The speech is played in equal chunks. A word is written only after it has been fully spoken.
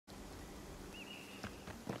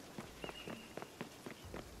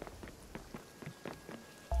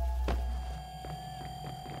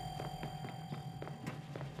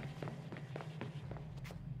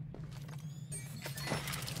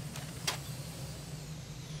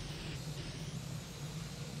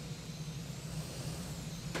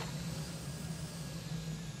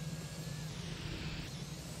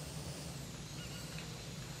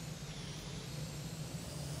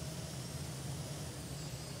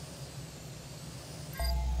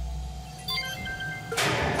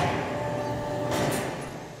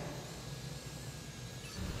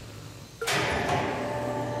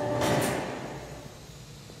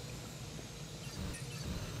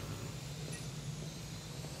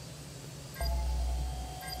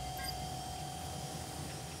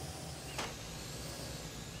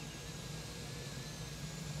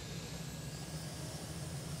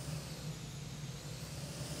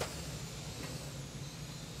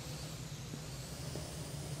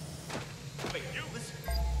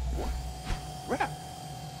Rap.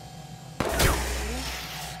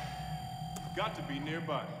 Got to be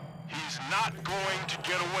nearby. He's not going to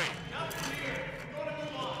get away.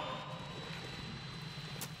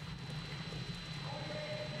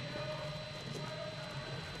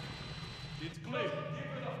 It's clear.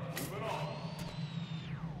 Moving on.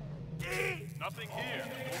 Nothing here.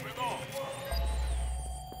 Moving on.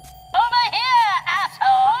 Over here,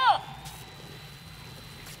 asshole!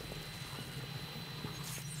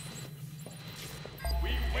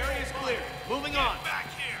 Area's clear. Moving on. Back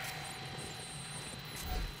here.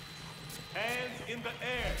 Hands in the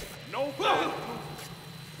air. No fast movement.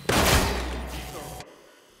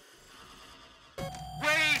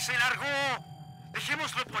 ¡Güey, se largó!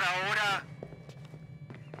 Dejémoslo por ahora.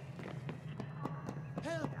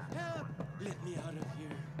 Help! Help! Let me out of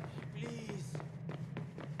here. Please.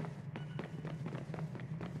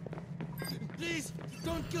 Please,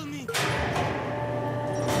 don't kill me.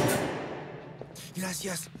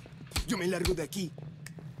 Gracias. Yo me largo de aquí.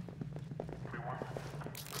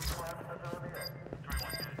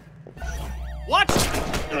 What?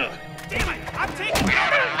 Damn it! I'm taking. We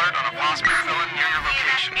have an alert on a possible villain near your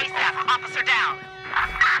location. ASAP, officer down.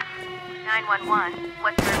 911,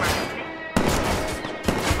 what's your emergency?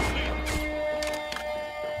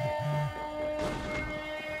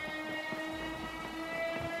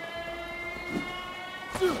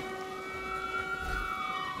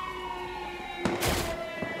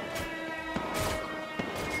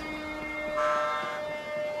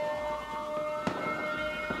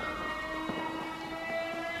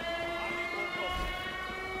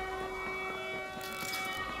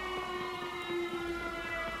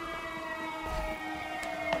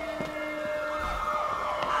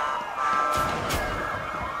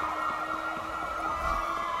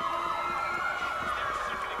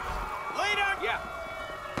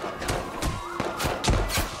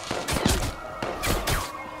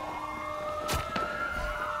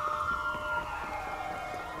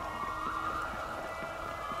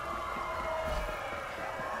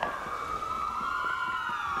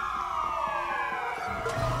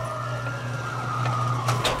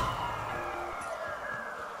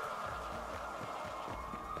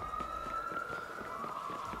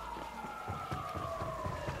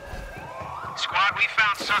 Squad, we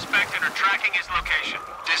found suspect and are tracking his location.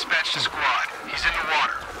 Dispatch to squad. He's in the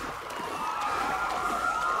water.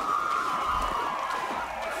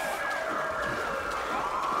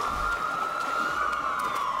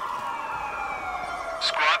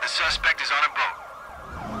 Squad, the suspect is on a boat.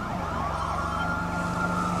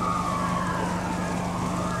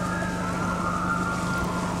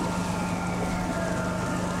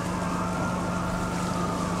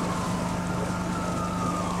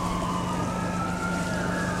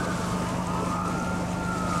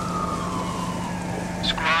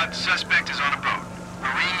 Squad, suspect is on a boat.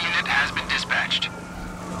 Marine unit has been dispatched.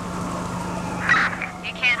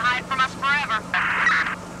 You can't hide from us forever.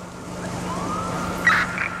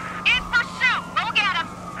 In pursuit! We'll get him!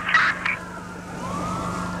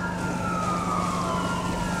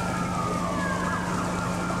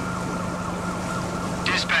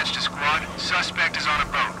 Dispatch to squad. Suspect is on a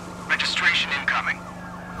boat. Registration incoming.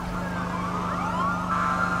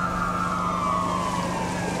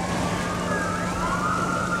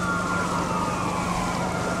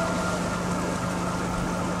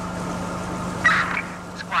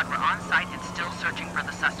 Squad, we're on site and still searching for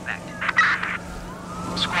the suspect.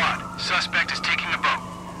 Squad, suspect is taking a boat.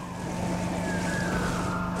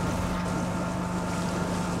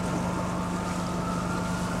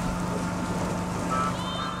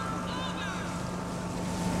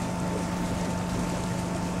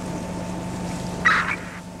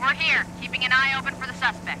 We're here, keeping an eye open for the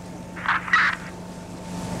suspect.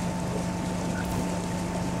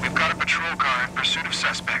 We've got a patrol car in pursuit of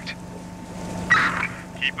suspect.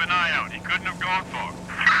 Keep an eye out. He couldn't have gone far.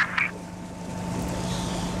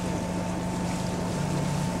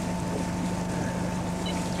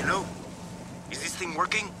 Hello? Is this thing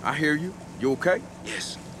working? I hear you. You okay?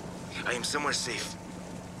 Yes. I am somewhere safe.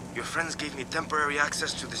 Your friends gave me temporary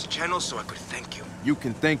access to this channel so I could thank you. You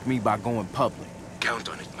can thank me by going public. Count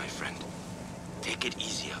on it, my friend. Take it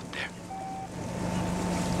easy out there.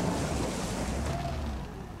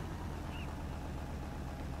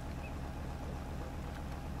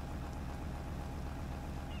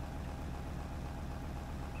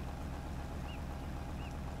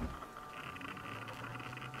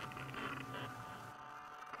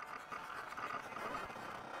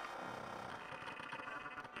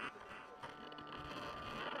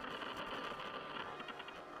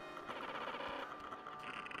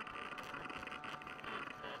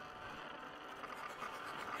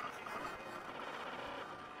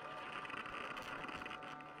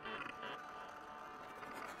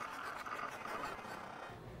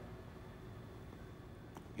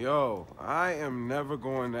 Yo, I am never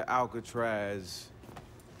going to Alcatraz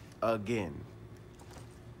again.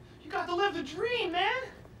 You got to live the dream, man!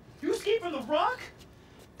 You escaped from the rock?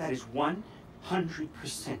 That is 100%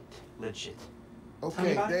 legit.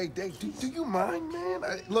 Okay, do you mind, man?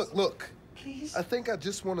 Look. Please? I think I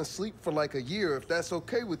just want to sleep for like a year, if that's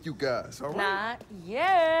okay with you guys, all right? Not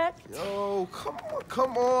yet. Yo,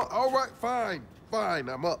 come on. All right, fine,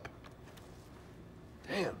 I'm up.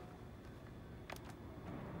 Damn.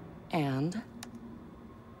 And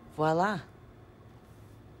voila.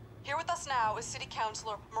 Here with us now is City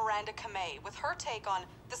Councilor Miranda Kamei with her take on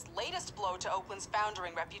this latest blow to Oakland's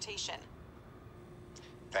foundering reputation.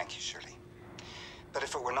 Thank you, Shirley. But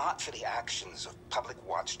if it were not for the actions of public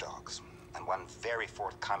watchdogs and one very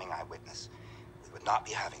forthcoming eyewitness, we would not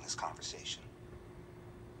be having this conversation.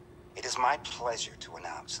 It is my pleasure to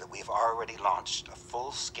announce that we have already launched a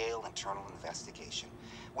full-scale internal investigation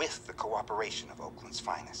with the cooperation of Oakland's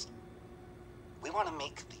finest. We want to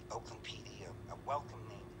make the Oakland PD a welcome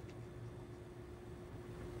name.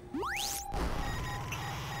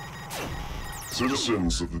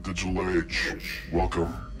 Citizens of the digital age,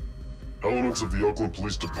 welcome. Elements of the Oakland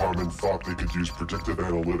Police Department thought they could use predictive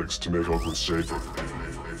analytics to make Oakland safer.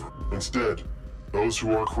 Instead, those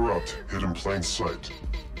who are corrupt hid in plain sight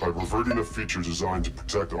by perverting a feature designed to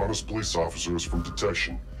protect honest police officers from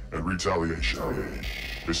detection and retaliation.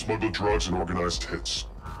 They smuggled drugs and organized hits.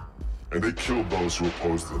 And they killed those who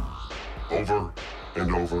opposed them. Over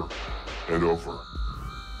and over and over.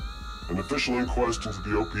 An official inquest into the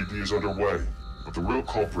OPD is underway, but the real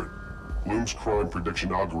culprit, Bloom's crime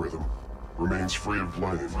prediction algorithm, remains free of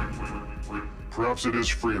blame. Perhaps it is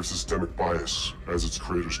free of systemic bias, as its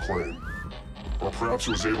creators claim. Or perhaps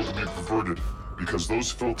it was able to be perverted because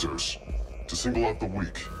those filters, to single out the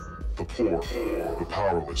weak, the poor, the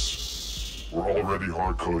powerless, were already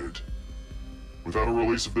hard-coded. Without a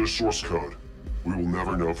release of their source code, we will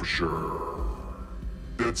never know for sure.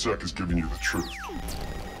 DedSec is giving you the truth.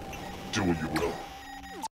 Do what you will.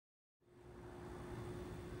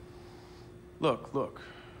 Look.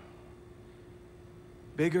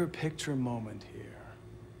 Bigger picture moment here,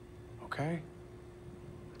 okay?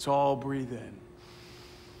 Let's all breathe in.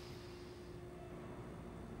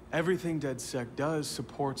 Everything DedSec does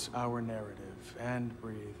supports our narrative, and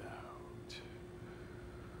breathe out.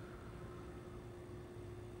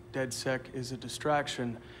 DedSec is a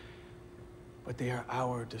distraction, but they are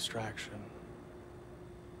our distraction.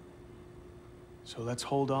 So let's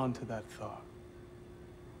hold on to that thought.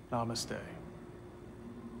 Namaste.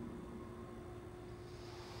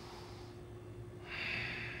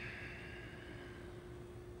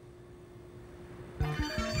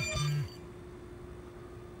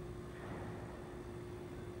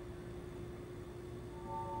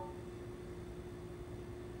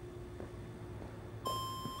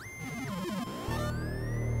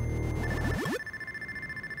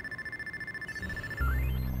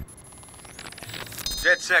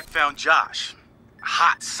 DedSec found Josh.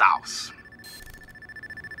 Hot sauce.